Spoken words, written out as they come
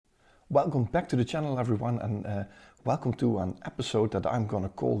Welcome back to the channel, everyone, and welcome to an episode that I'm gonna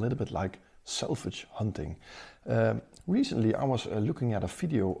call a little bit like salvage hunting. Recently I was looking at a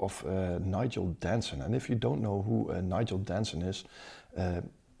video of Nigel Danson, and if you don't know who Nigel Danson is,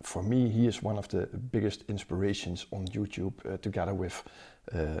 for me he is one of the biggest inspirations on YouTube, together with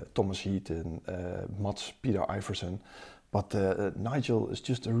Thomas Heaton, Mats Peter Iverson. But Nigel is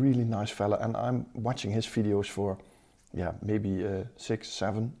just a really nice fella, and I'm watching his videos for maybe 6,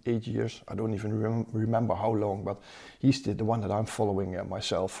 7, 8 years. I don't even remember how long, but he's the one that I'm following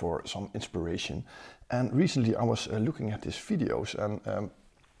myself for some inspiration. And recently I was looking at his videos, and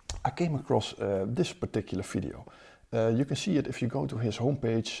I came across this particular video. You can see it if you go to his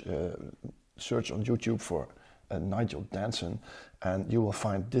homepage, search on YouTube for Nigel Danson, and you will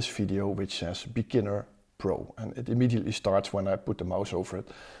find this video which says Beginner Pro, and it immediately starts when I put the mouse over it.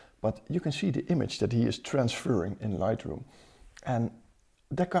 But you can see the image that he is transferring in Lightroom. And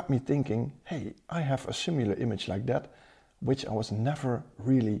that got me thinking, hey, I have a similar image like that, which I was never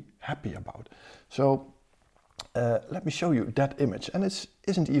really happy about. So let me show you that image. And it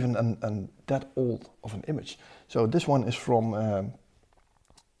isn't even that old of an image. So this one is from,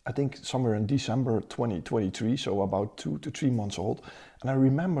 I think somewhere in December 2023, so about 2 to 3 months old. And I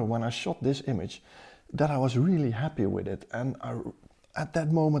remember when I shot this image that I was really happy with it. And at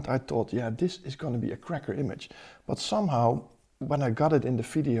that moment I thought, yeah, this is going to be a cracker image. But somehow, when I got it in the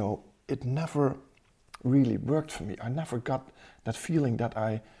video, it never really worked for me. I never got that feeling that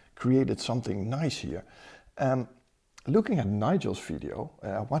I created something nice here. Looking at Nigel's video,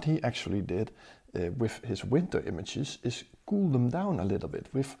 what he actually did with his winter images is cool them down a little bit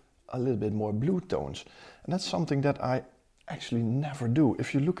with a little bit more blue tones. And that's something that I actually never do.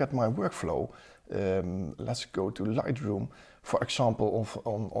 If you look at my workflow, let's go to Lightroom, for example,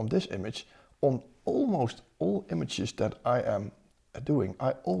 on this image. On almost all images that I am doing,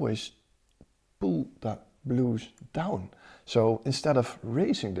 I always pull the blues down. So instead of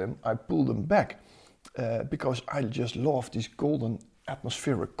raising them, I pull them back because I just love these golden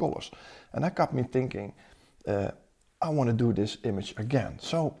atmospheric colors. And that got me thinking, I want to do this image again.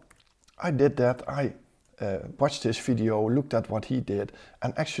 So I did that. I watched his video, looked at what he did,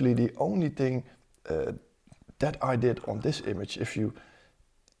 and actually the only thing that I did on this image, if you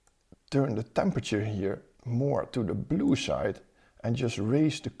turn the temperature here more to the blue side and just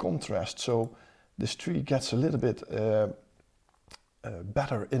raise the contrast so this tree gets a little bit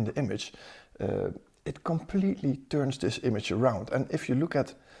better in the image, it completely turns this image around. And if you look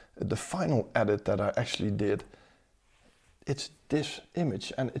at the final edit that I actually did, it's this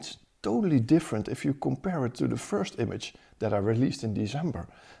image, and it's totally different if you compare it to the first image that I released in December.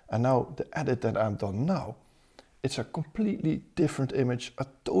 And now the edit that I've done now, it's a completely different image, a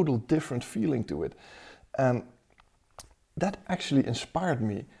total different feeling to it. And that actually inspired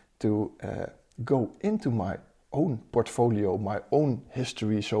me to go into my own portfolio, my own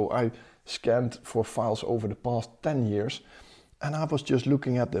history. So I scanned for files over the past 10 years, and I was just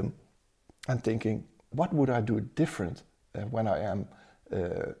looking at them and thinking, what would I do different when I am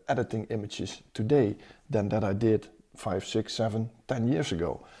editing images today than that I did 5, 6, 7, 10 years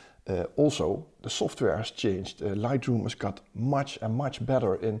ago. Also, the software has changed. Lightroom has got much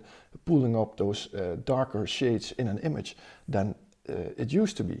better in pulling up those darker shades in an image than it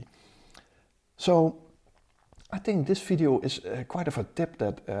used to be. So I think this video is quite of a tip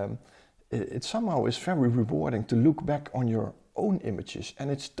that it somehow is very rewarding to look back on your own images,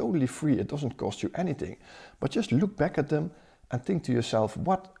 and it's totally free. It doesn't cost you anything, but just look back at them and think to yourself,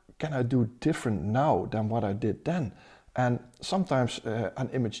 what can I do different now than what I did then? And sometimes an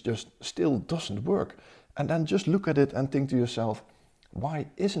image just still doesn't work. And then just look at it and think to yourself, why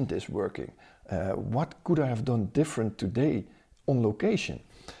isn't this working? What could I have done different today on location?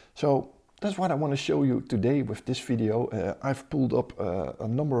 So that's what I want to show you today with this video. I've pulled up a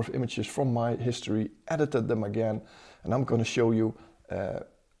number of images from my history, edited them again, and I'm going to show you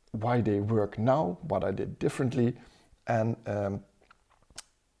why they work now, what I did differently, and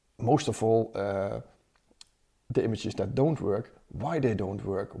most of all, the images that don't work, why they don't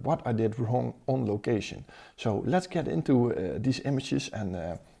work, what I did wrong on location. So let's get into these images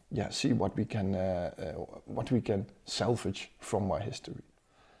and see what we can salvage from my history.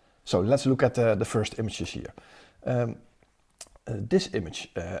 So let's look at the first images here. This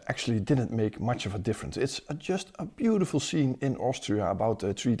image actually didn't make much of a difference. It's just a beautiful scene in Austria about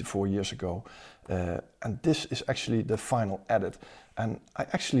 3 to 4 years ago. And this is actually the final edit. And I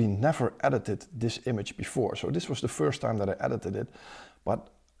actually never edited this image before. So this was the first time that I edited it. But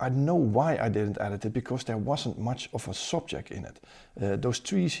I know why I didn't edit it, because there wasn't much of a subject in it. Those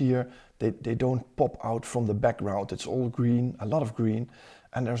trees here, they don't pop out from the background. It's all green, a lot of green.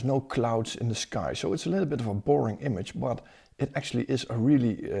 and there's no clouds in the sky. So it's a little bit of a boring image, but it actually is a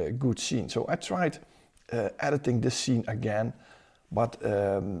really good scene. So I tried editing this scene again, but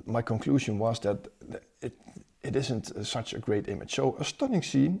my conclusion was that it isn't such a great image. So a stunning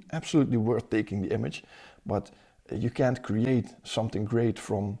scene, absolutely worth taking the image, but you can't create something great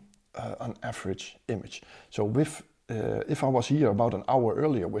from an average image. So with if I was here about an hour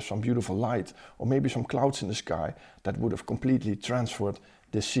earlier with some beautiful light or maybe some clouds in the sky, that would have completely transferred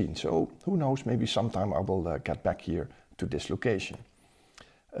this scene. So who knows, maybe sometime I will get back here to this location.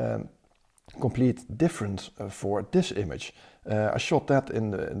 Complete different for this image. I shot that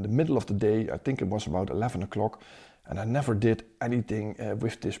in the middle of the day. I think it was about 11 o'clock, and I never did anything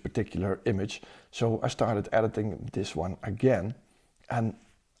with this particular image. So I started editing this one again, and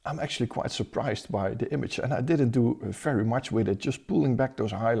I'm actually quite surprised by the image, and I didn't do very much with it, just pulling back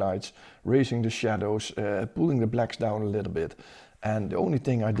those highlights, raising the shadows, pulling the blacks down a little bit. And the only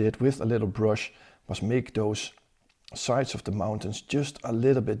thing I did with a little brush was make those sides of the mountains just a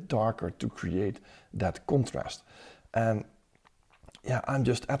little bit darker to create that contrast. And yeah, I'm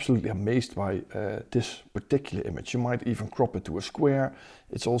just absolutely amazed by this particular image. You might even crop it to a square.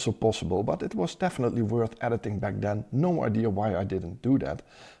 It's also possible, but it was definitely worth editing back then. No idea why I didn't do that,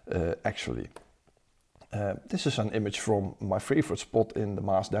 actually. This is an image from my favorite spot in the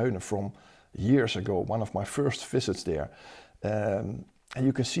Maasduinen from years ago, one of my first visits there. And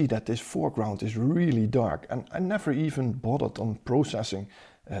you can see that this foreground is really dark, and I never even bothered on processing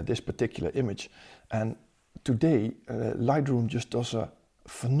this particular image. And today, Lightroom just does a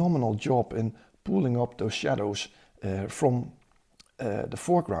phenomenal job in pulling up those shadows from the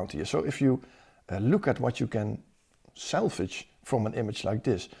foreground here. So if you look at what you can salvage from an image like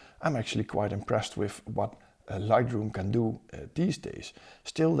this, I'm actually quite impressed with what Lightroom can do these days.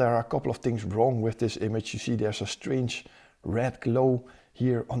 Still, there are a couple of things wrong with this image. You see there's a strange red glow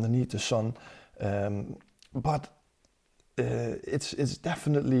here underneath the sun, but it's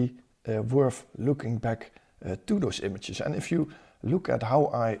definitely worth looking back to those images. And if you look at how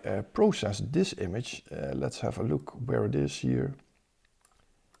I process this image, let's have a look where it is here.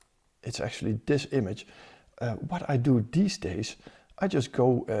 It's actually this image. What I do these days, I just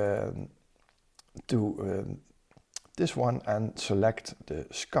go to this one and select the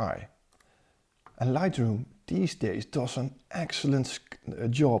sky. And Lightroom these days does an excellent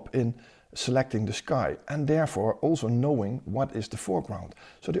job in selecting the sky, and therefore also knowing what is the foreground.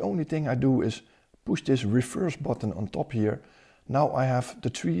 So the only thing I do is push this reverse button on top here. Now I have the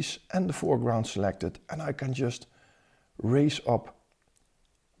trees and the foreground selected, and I can just raise up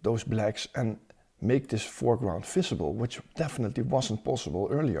those blacks and make this foreground visible, which definitely wasn't possible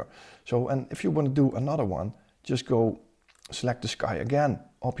earlier. So, and if you want to do another one, just go select the sky again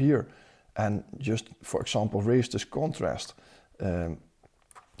up here and just, for example, raise this contrast,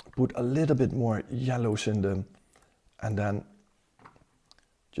 put a little bit more yellows in them, and then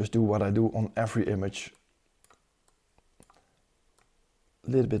just do what I do on every image,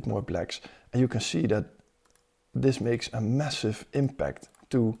 a little bit more blacks, and you can see that this makes a massive impact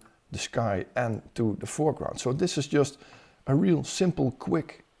to the sky and to the foreground. So this is just a real simple,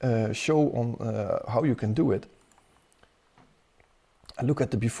 quick show on how you can do it. And look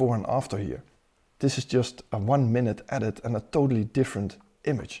at the before and after here. This is just a 1 minute edit and a totally different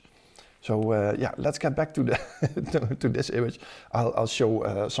image. So yeah, let's get back to the to this image. I'll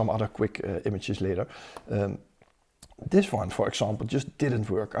show some other quick images later. This one, for example, just didn't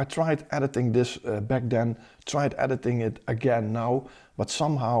work. I tried editing this back then, tried editing it again now, but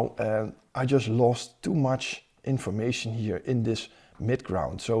somehow I just lost too much information here in this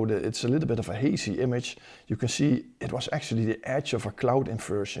midground. So it's a little bit of a hazy image. You can see it was actually the edge of a cloud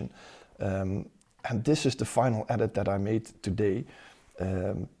inversion. And this is the final edit that I made today.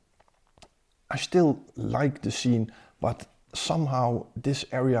 I still like the scene, but somehow this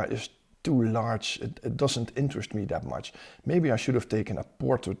area is too large. It doesn't interest me that much. Maybe I should have taken a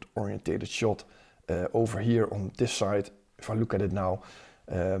portrait orientated shot over here on this side, if I look at it now,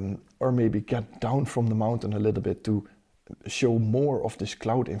 or maybe get down from the mountain a little bit to show more of this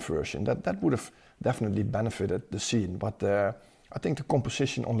cloud inversion. That would have definitely benefited the scene, but I think the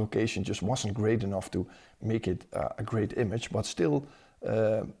composition on location just wasn't great enough to make it a great image, but still,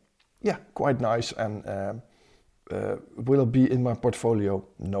 yeah, quite nice. And will it be in my portfolio?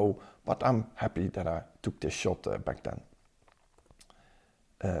 No, but I'm happy that I took this shot back then.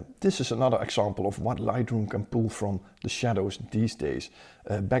 This is another example of what Lightroom can pull from the shadows these days.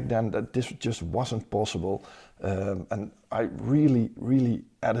 Back then, this just wasn't possible, and I really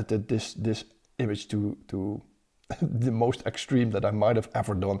edited this image to the most extreme that I might have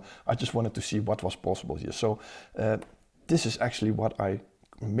ever done. I just wanted to see what was possible here. So this is actually what I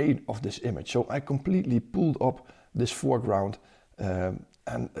made of this image. So I completely pulled up this foreground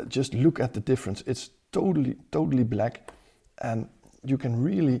and just look at the difference. It's totally black, and you can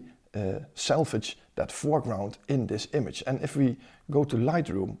really salvage that foreground in this image. And if we go to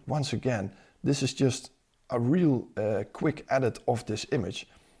Lightroom, once again, this is just a real quick edit of this image.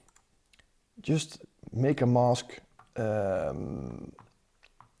 Just make a mask.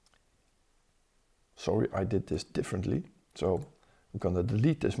 Sorry, I did this differently. So I'm gonna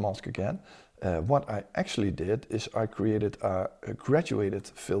delete this mask again. What I actually did is I created a graduated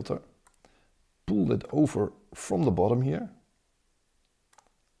filter, pulled it over from the bottom here,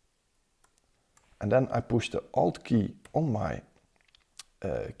 and then I pushed the Alt key on my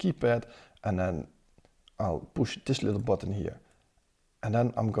keypad, and then I'll push this little button here, and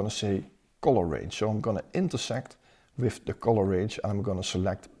then I'm gonna say color range. So I'm gonna intersect with the color range, and I'm gonna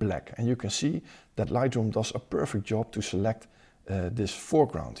select black. And you can see that Lightroom does a perfect job to select this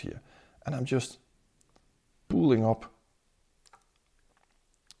foreground here. And I'm just pulling up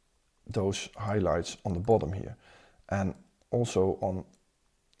those highlights on the bottom here. And also on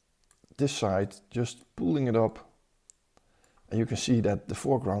this side, just pulling it up. And you can see that the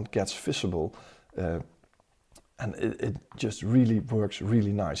foreground gets visible. And it just really works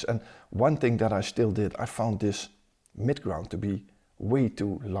really nice. And one thing that I still did, I found this midground to be way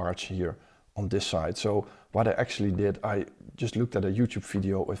too large here on this side. So what I actually did, I just looked at a YouTube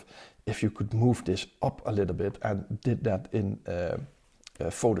video if you could move this up a little bit, and did that in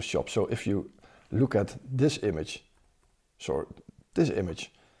Photoshop. So if you look at this image, so this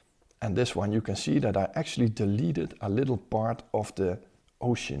image and this one, you can see that I actually deleted a little part of the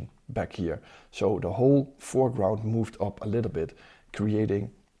ocean back here. So the whole foreground moved up a little bit,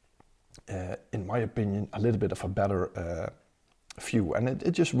 creating, in my opinion, a little bit of a better view. And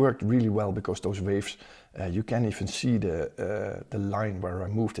it just worked really well, because those waves, you can even see the line where I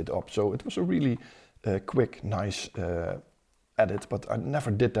moved it up. So it was a really quick, nice edit, but I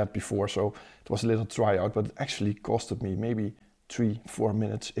never did that before. So it was a little tryout, but it actually costed me maybe 3-4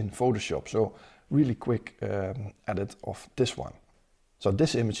 minutes in Photoshop. So really quick edit of this one. So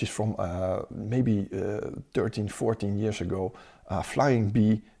this image is from maybe 13-14 years ago. A flying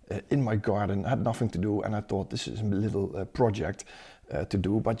bee in my garden, had nothing to do, and I thought this is a little project to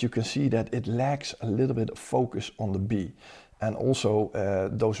do, but you can see that it lacks a little bit of focus on the bee. And also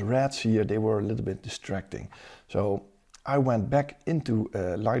those rats here, they were a little bit distracting. So I went back into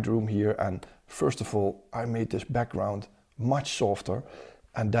Lightroom here, and first of all, I made this background much softer,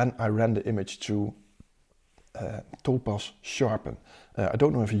 and then I ran the image through Topaz Sharpen. I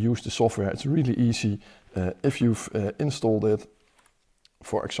don't know if you use the software, it's really easy. If you've installed it,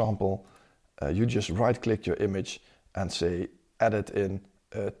 for example, you just right-click your image and say edit in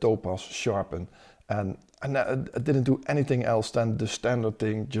Topaz Sharpen, and I didn't do anything else than the standard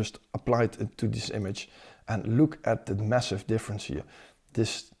thing, just applied it to this image, and look at the massive difference here.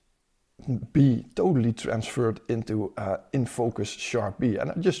 This bee totally transferred into in focus sharp bee,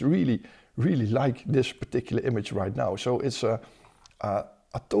 and I just really like this particular image right now. So it's a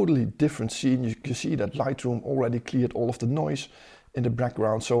totally different scene. You can see that Lightroom already cleared all of the noise in the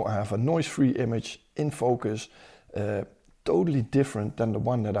background, so I have a noise-free image in focus, totally different than the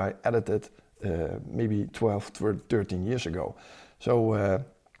one that I edited maybe 12-13 years ago. So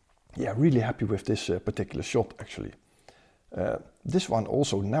yeah, really happy with this particular shot actually. This one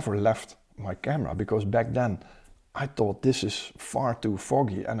also never left my camera, because back then I thought this is far too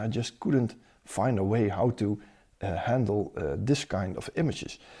foggy, and I just couldn't find a way how to handle this kind of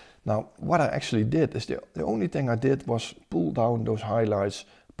images. Now, what I actually did is the only thing I did was pull down those highlights,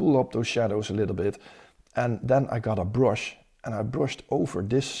 pull up those shadows a little bit, and then I got a brush and I brushed over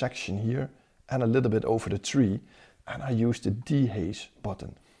this section here and a little bit over the tree, and I used the dehaze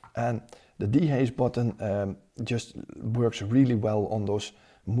button. And the dehaze button just works really well on those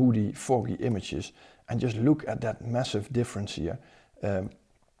moody, foggy images. And just look at that massive difference here,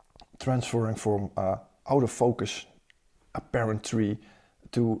 transferring from out of focus apparent tree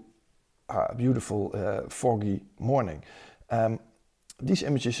to a beautiful foggy morning. These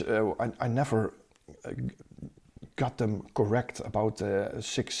images, I never got them correct about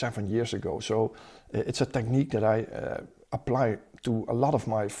 6-7 years ago. So it's a technique that I apply to a lot of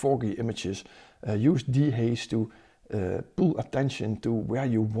my foggy images. Use dehaze to pull attention to where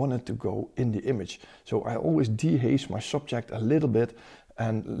you want it to go in the image. So I always dehaze my subject a little bit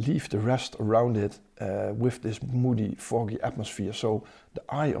and leave the rest around it with this moody, foggy atmosphere. So the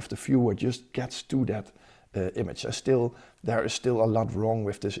eye of the viewer just gets to that image. There is still a lot wrong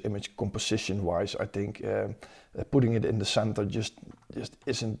with this image composition-wise. I think putting it in the center just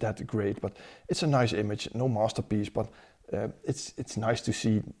isn't that great. But it's a nice image, no masterpiece, but it's nice to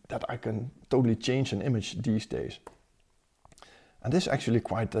see that I can totally change an image these days. And this is actually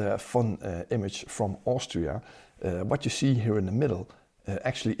quite a fun image from Austria. What you see here in the middle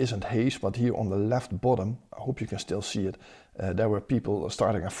actually isn't haze, but here on the left bottom, I hope you can still see it, there were people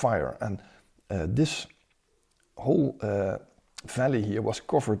starting a fire. And this whole valley here was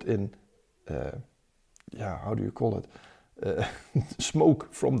covered in, how do you call it? Smoke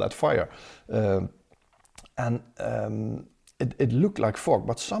from that fire. It looked like fog,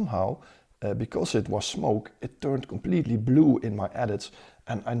 but somehow, because it was smoke, it turned completely blue in my edits,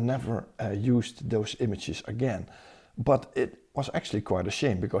 and I never used those images again. But it was actually quite a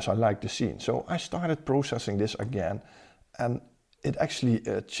shame because I liked the scene. So I started processing this again, and it actually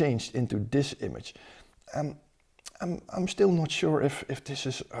changed into this image. I'm still not sure if this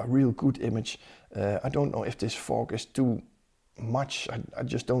is a real good image. I don't know if this fog is too much. I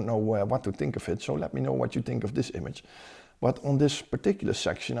just don't know what to think of it. So let me know what you think of this image. But on this particular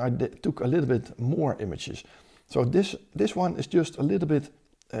section, I took a little bit more images. So this one is just a little bit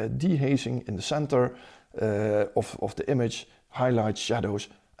dehazing in the center of the image, highlights, shadows,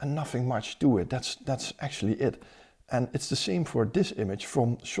 and nothing much to it. That's actually it. And it's the same for this image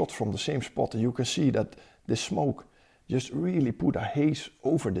shot from the same spot. And you can see that this smoke just really put a haze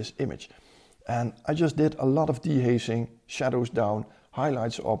over this image. And I just did a lot of dehazing, shadows down,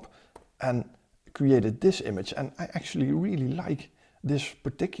 highlights up, and created this image. And I actually really like this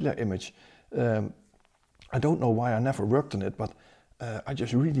particular image. I don't know why I never worked on it, but I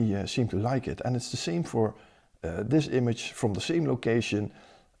just really seem to like it. And it's the same for this image from the same location,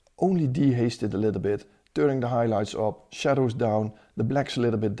 only dehazed it a little bit, turning the highlights up, shadows down, the blacks a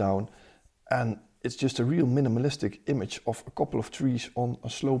little bit down, and it's just a real minimalistic image of a couple of trees on a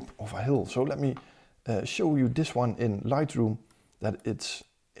slope of a hill. So let me show you this one in Lightroom, that it's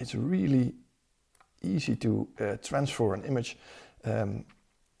really easy to transfer an image.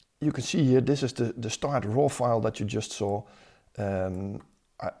 You can see here, this is the start raw file that you just saw.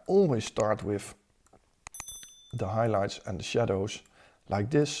 I always start with the highlights and the shadows like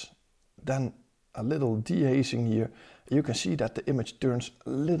this, then a little dehazing here. You can see that the image turns a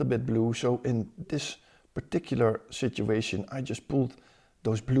little bit blue. So in this particular situation, I just pulled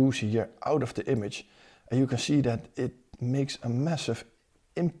those blues here out of the image, and you can see that it makes a massive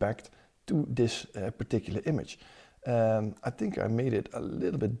impact to this particular image. I think I made it a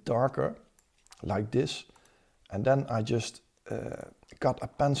little bit darker like this, and then I just got a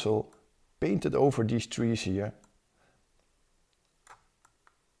pencil, painted over these trees here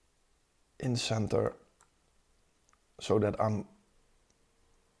in the center, so that I'm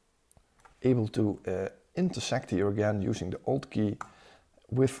able to intersect here again using the Alt key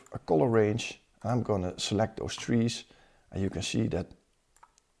with a color range. I'm gonna select those trees, and you can see that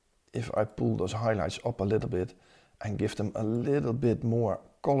if I pull those highlights up a little bit and give them a little bit more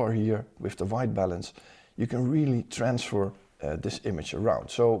color here with the white balance, you can really transfer this image around.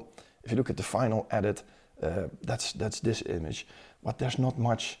 So if you look at the final edit, that's this image, but there's not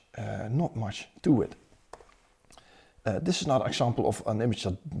much to it. This is not an example of an image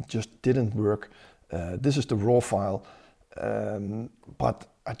that just didn't work. This is the raw file, but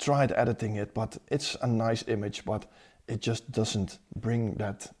I tried editing it, but it's a nice image, but it just doesn't bring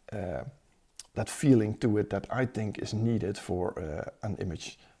that feeling to it that I think is needed for an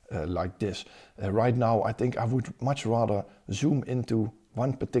image like this. Right now, I think I would much rather zoom into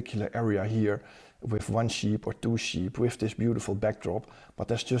one particular area here with one sheep or two sheep with this beautiful backdrop, but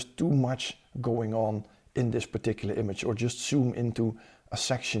there's just too much going on in this particular image, or just zoom into a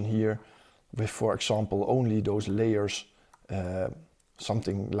section here with, for example, only those layers,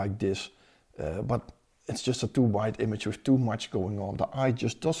 something like this, but it's just a too wide image with too much going on. The eye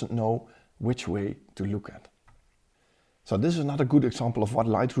just doesn't know which way to look at. So this is another good example of what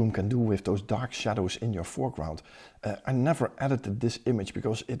Lightroom can do with those dark shadows in your foreground. I never edited this image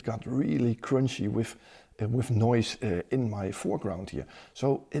because it got really crunchy with noise in my foreground here.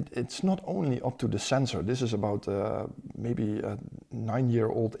 So it's not only up to the sensor. This is about maybe a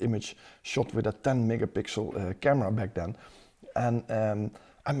 9-year-old image shot with a 10 megapixel camera back then. And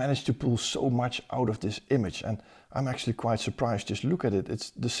I managed to pull so much out of this image, and I'm actually quite surprised. Just look at it. It's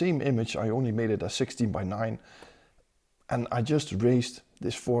the same image. I only made it a 16:9. And I just raised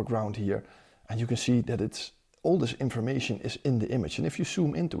this foreground here, and you can see that all this information is in the image. And if you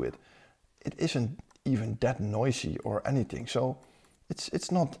zoom into it, it isn't even that noisy or anything. So it's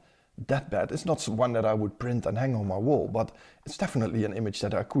not that bad. It's not one that I would print and hang on my wall, but it's definitely an image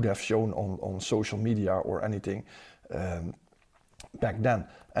that I could have shown on social media or anything back then.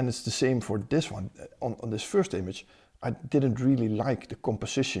 And it's the same for this one. On this first image, I didn't really like the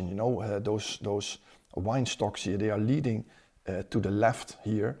composition, you know, those wine stocks here, they are leading to the left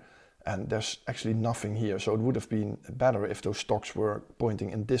here, and there's actually nothing here. So it would have been better if those stocks were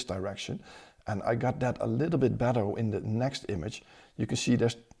pointing in this direction. And I got that a little bit better in the next image. You can see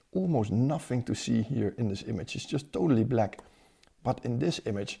there's almost nothing to see here in this image. It's just totally black. But in this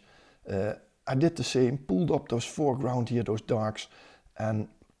image, I did the same, pulled up those foreground here, those darks, and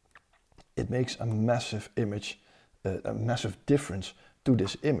it makes a massive image, a massive difference to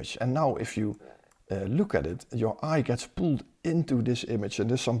this image. And now if you look at it, your eye gets pulled into this image, and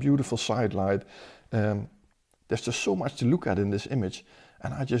there's some beautiful side light. There's just so much to look at in this image,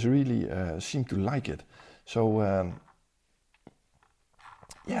 and I just really seem to like it. So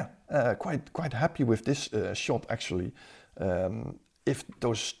yeah, quite happy with this shot actually. If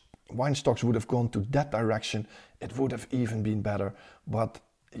those wine stocks would have gone to that direction, it would have even been better, but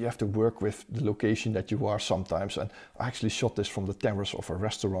you have to work with the location that you are sometimes. And I actually shot this from the terrace of a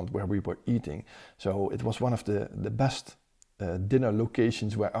restaurant where we were eating. So it was one of the best dinner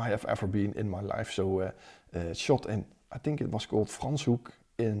locations where I have ever been in my life. So shot in, I think it was called Franshoek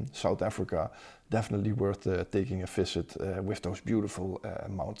in South Africa. Definitely worth taking a visit with those beautiful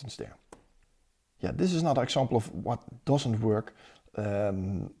mountains there. Yeah, this is another example of what doesn't work.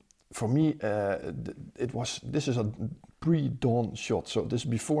 For me, this is a pre-dawn shot. So this is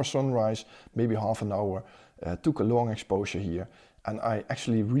before sunrise, maybe half an hour. Took a long exposure here, and I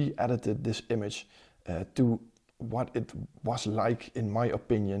actually re-edited this image to what it was like in my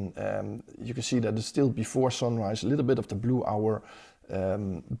opinion. You can see that it's still before sunrise, a little bit of the blue hour,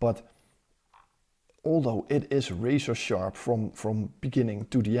 but although it is razor sharp from beginning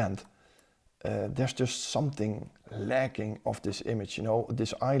to the end, there's just something lacking of this image. You know,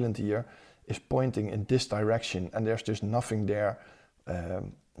 this island here is pointing in this direction, and there's just nothing there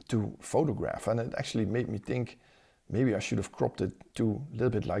to photograph. And it actually made me think maybe I should have cropped it to a little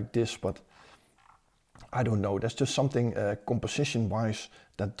bit like this, but I don't know. There's just something composition wise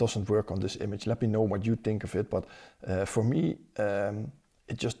that doesn't work on this image. Let me know what you think of it, but for me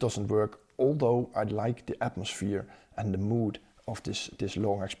it just doesn't work, although I like the atmosphere and the mood of this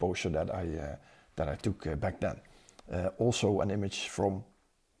long exposure that I took back then. Also an image from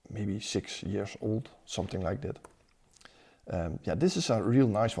maybe 6 years old, something like that. Yeah, this is a real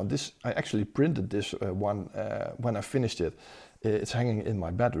nice one. I actually printed this one when I finished it. It's hanging in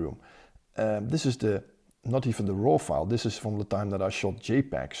my bedroom. This is not even the raw file. This is from the time that I shot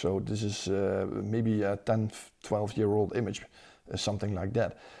JPEG. So this is maybe a 10, 12-year-old image, something like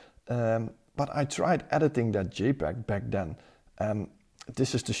that. But I tried editing that JPEG back then.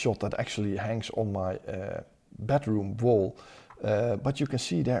 This is the shot that actually hangs on my bedroom wall. But you can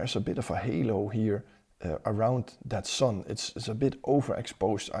see there is a bit of a halo here around that sun. It's a bit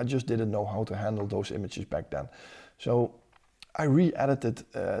overexposed. I just didn't know how to handle those images back then. So I re-edited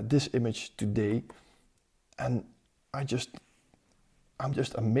this image today, and I'm just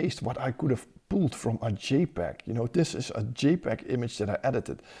amazed what I could have pulled from a JPEG. You know, this is a JPEG image that I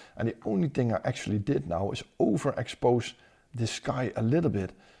edited, and the only thing I actually did now is overexpose the sky a little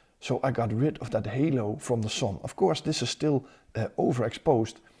bit, so I got rid of that halo from the sun. Of course, this is still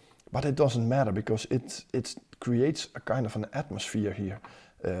overexposed, but it doesn't matter because it creates a kind of an atmosphere here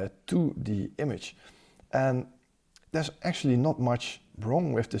to the image. And there's actually not much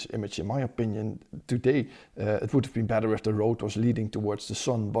wrong with this image, in my opinion. Today, it would have been better if the road was leading towards the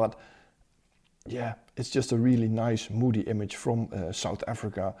sun, but yeah, it's just a really nice, moody image from South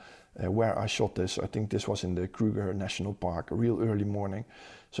Africa, where I shot this. I think this was in the Kruger National Park, a real early morning.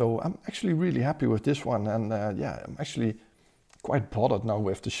 So I'm actually really happy with this one, and yeah, I'm actually quite bothered now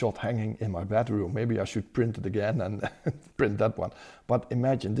with the shot hanging in my bedroom. Maybe I should print it again and print that one. But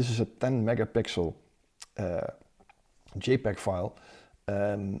imagine, this is a 10 megapixel JPEG file,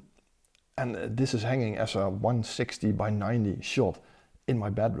 and this is hanging as a 160 by 90 shot in my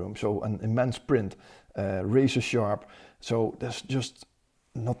bedroom. So an immense print, razor sharp. So there's just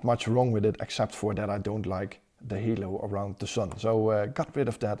not much wrong with it, except for that I don't like the halo around the sun. So got rid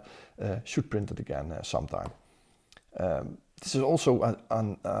of that, should print it again sometime. This is also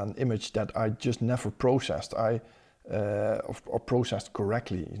an image that I just never processed. Or processed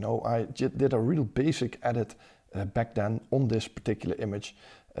correctly. You know, I did a real basic edit back then on this particular image,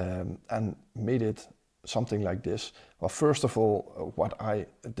 and made it something like this. Well, first of all, what I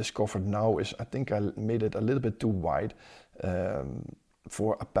discovered now is I think I made it a little bit too wide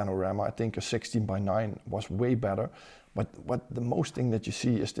for a panorama. I think a 16 by 9 was way better, but what the most thing that you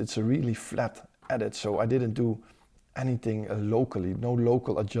see is it's a really flat edit, so I didn't do anything locally, no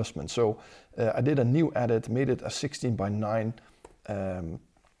local adjustment. So I did a new edit, made it a 16 by 9, and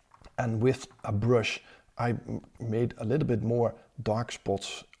with a brush I made a little bit more dark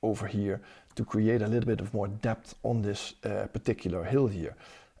spots over here to create a little bit of more depth on this particular hill here.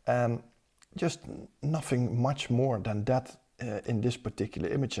 And just nothing much more than that in this particular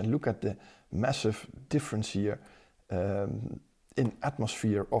image. And look at the massive difference here in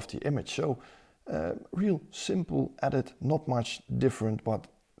atmosphere of the image. So real simple edit, not much different, but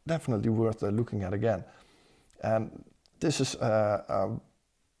definitely worth looking at again. And this is a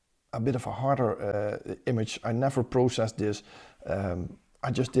bit of a harder image. I never processed this.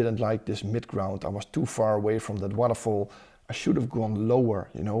 I just didn't like this mid-ground. I was too far away from that waterfall. I should have gone lower,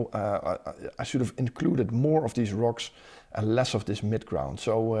 you know. I should have included more of these rocks and less of this mid-ground.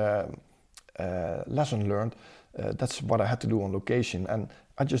 So lesson learned. That's what I had to do on location, and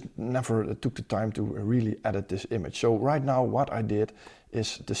I just never took the time to really edit this image. So right now what I did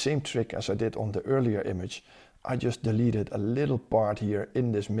is the same trick as I did on the earlier image. I just deleted a little part here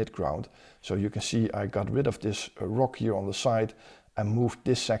in this mid-ground. So you can see I got rid of this rock here on the side and moved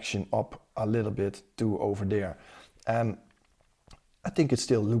this section up a little bit to over there. And I think it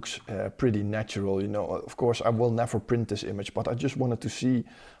still looks pretty natural, you know. Of course I will never print this image, but I just wanted to see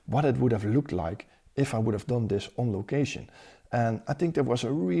what it would have looked like if I would have done this on location. And I think there was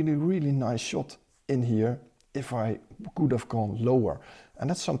a really nice shot in here if I could have gone lower. And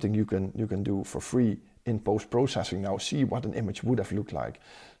that's something you can do for free in post-processing now. See what an image would have looked like.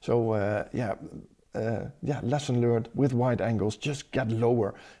 So yeah, lesson learned with wide angles, just get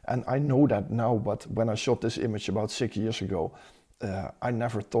lower. And I know that now, but when I shot this image about 6 years ago, I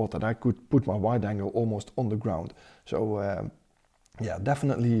never thought that I could put my wide angle almost on the ground. So yeah,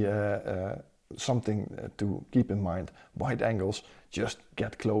 definitely something to keep in mind. Wide angles, just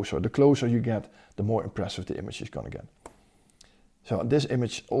get closer. The closer you get, the more impressive the image is gonna get. So this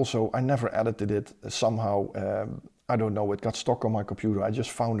image also, I never edited it somehow. I don't know, it got stuck on my computer. I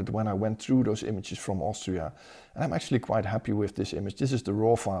just found it when I went through those images from Austria. And I'm actually quite happy with this image. This is the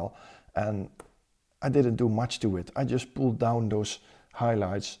raw file, and I didn't do much to it. I just pulled down those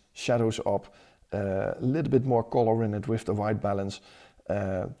highlights, shadows up, a little bit more color in it with the white balance,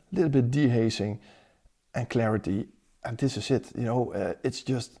 a little bit dehazing and clarity. And this is it, you know, it's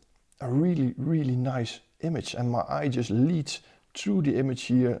just a really nice image. And my eye just leads through the image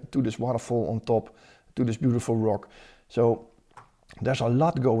here to this waterfall on top, to this beautiful rock. So there's a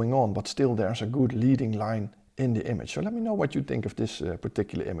lot going on, but still there's a good leading line in the image. So let me know what you think of this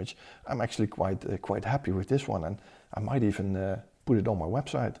particular image. I'm actually quite happy with this one, and I might even put it on my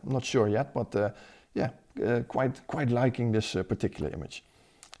website. I'm not sure yet, but yeah, quite liking this particular image.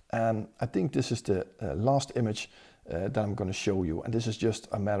 And I think this is the last image that I'm going to show you, and this is just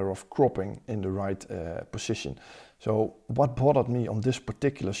a matter of cropping in the right position. So what bothered me on this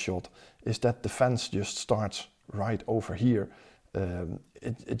particular shot is that the fence just starts right over here.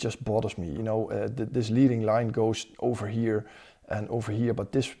 It just bothers me, you know. This leading line goes over here and over here,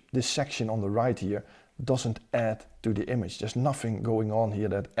 but this section on the right here doesn't add to the image. There's nothing going on here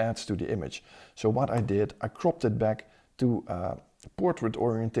that adds to the image. So what I did, I cropped it back to a portrait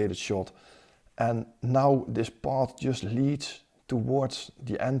orientated shot, and now this path just leads towards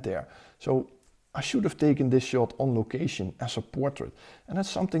the end there. So I should have taken this shot on location as a portrait, and that's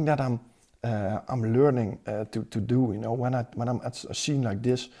something that I'm learning to do. You know, when I'm at a scene like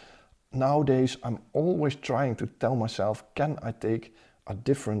this nowadays, I'm always trying to tell myself, can I take a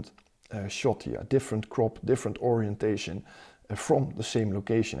different shot here, a different crop, different orientation from the same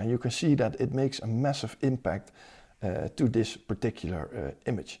location? And you can see that it makes a massive impact to this particular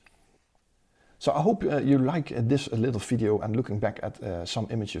image. So I hope you like this little video and looking back at some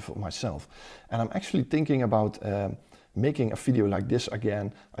images of myself. And I'm actually thinking about making a video like this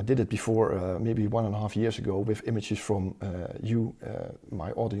again. I did it before, maybe 1.5 years ago, with images from you,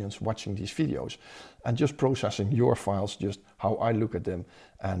 my audience, watching these videos. And just processing your files, just how I look at them,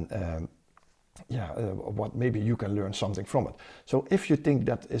 and what maybe you can learn something from it. So if you think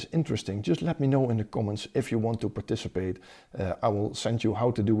that is interesting, just let me know in the comments if you want to participate. I will send you how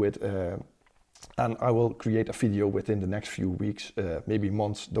to do it. And I will create a video within the next few weeks, maybe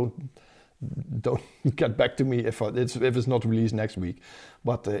months. Don't get back to me if it's not released next week.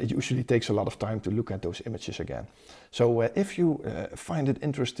 But it usually takes a lot of time to look at those images again. So if you find it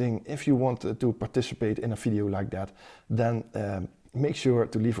interesting, if you want to participate in a video like that, then make sure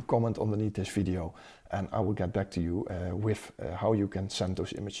to leave a comment underneath this video, and I will get back to you with how you can send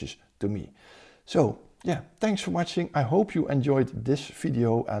those images to me. So yeah, thanks for watching. I hope you enjoyed this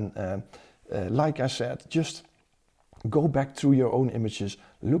video, and like I said, just go back through your own images,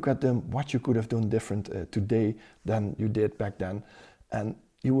 look at them, what you could have done different today than you did back then. And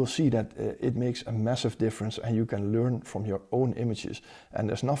you will see that it makes a massive difference, and you can learn from your own images. And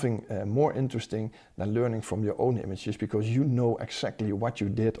there's nothing more interesting than learning from your own images, because you know exactly what you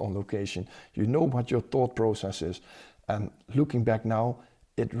did on location. You know what your thought process is. And looking back now,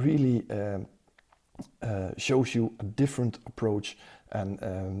 it really shows you a different approach.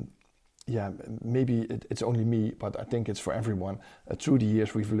 And yeah, maybe it's only me, but I think it's for everyone. Through the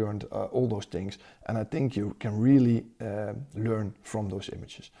years, we've learned all those things, and I think you can really learn from those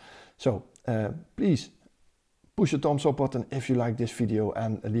images. So please push the thumbs up button if you like this video,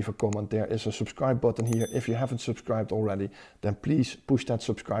 and leave a comment. There is a subscribe button here. If you haven't subscribed already, then please push that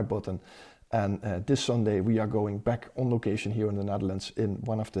subscribe button. And this Sunday we are going back on location here in the Netherlands, in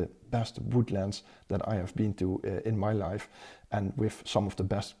one of the best woodlands that I have been to in my life, and with some of the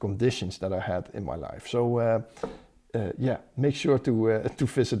best conditions that I had in my life. So yeah, make sure to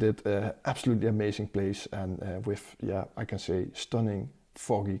visit it. Absolutely amazing place, and with, yeah, I can say stunning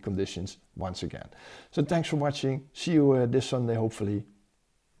foggy conditions once again. So thanks for watching. See you this Sunday, hopefully.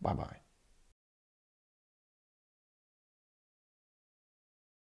 Bye bye.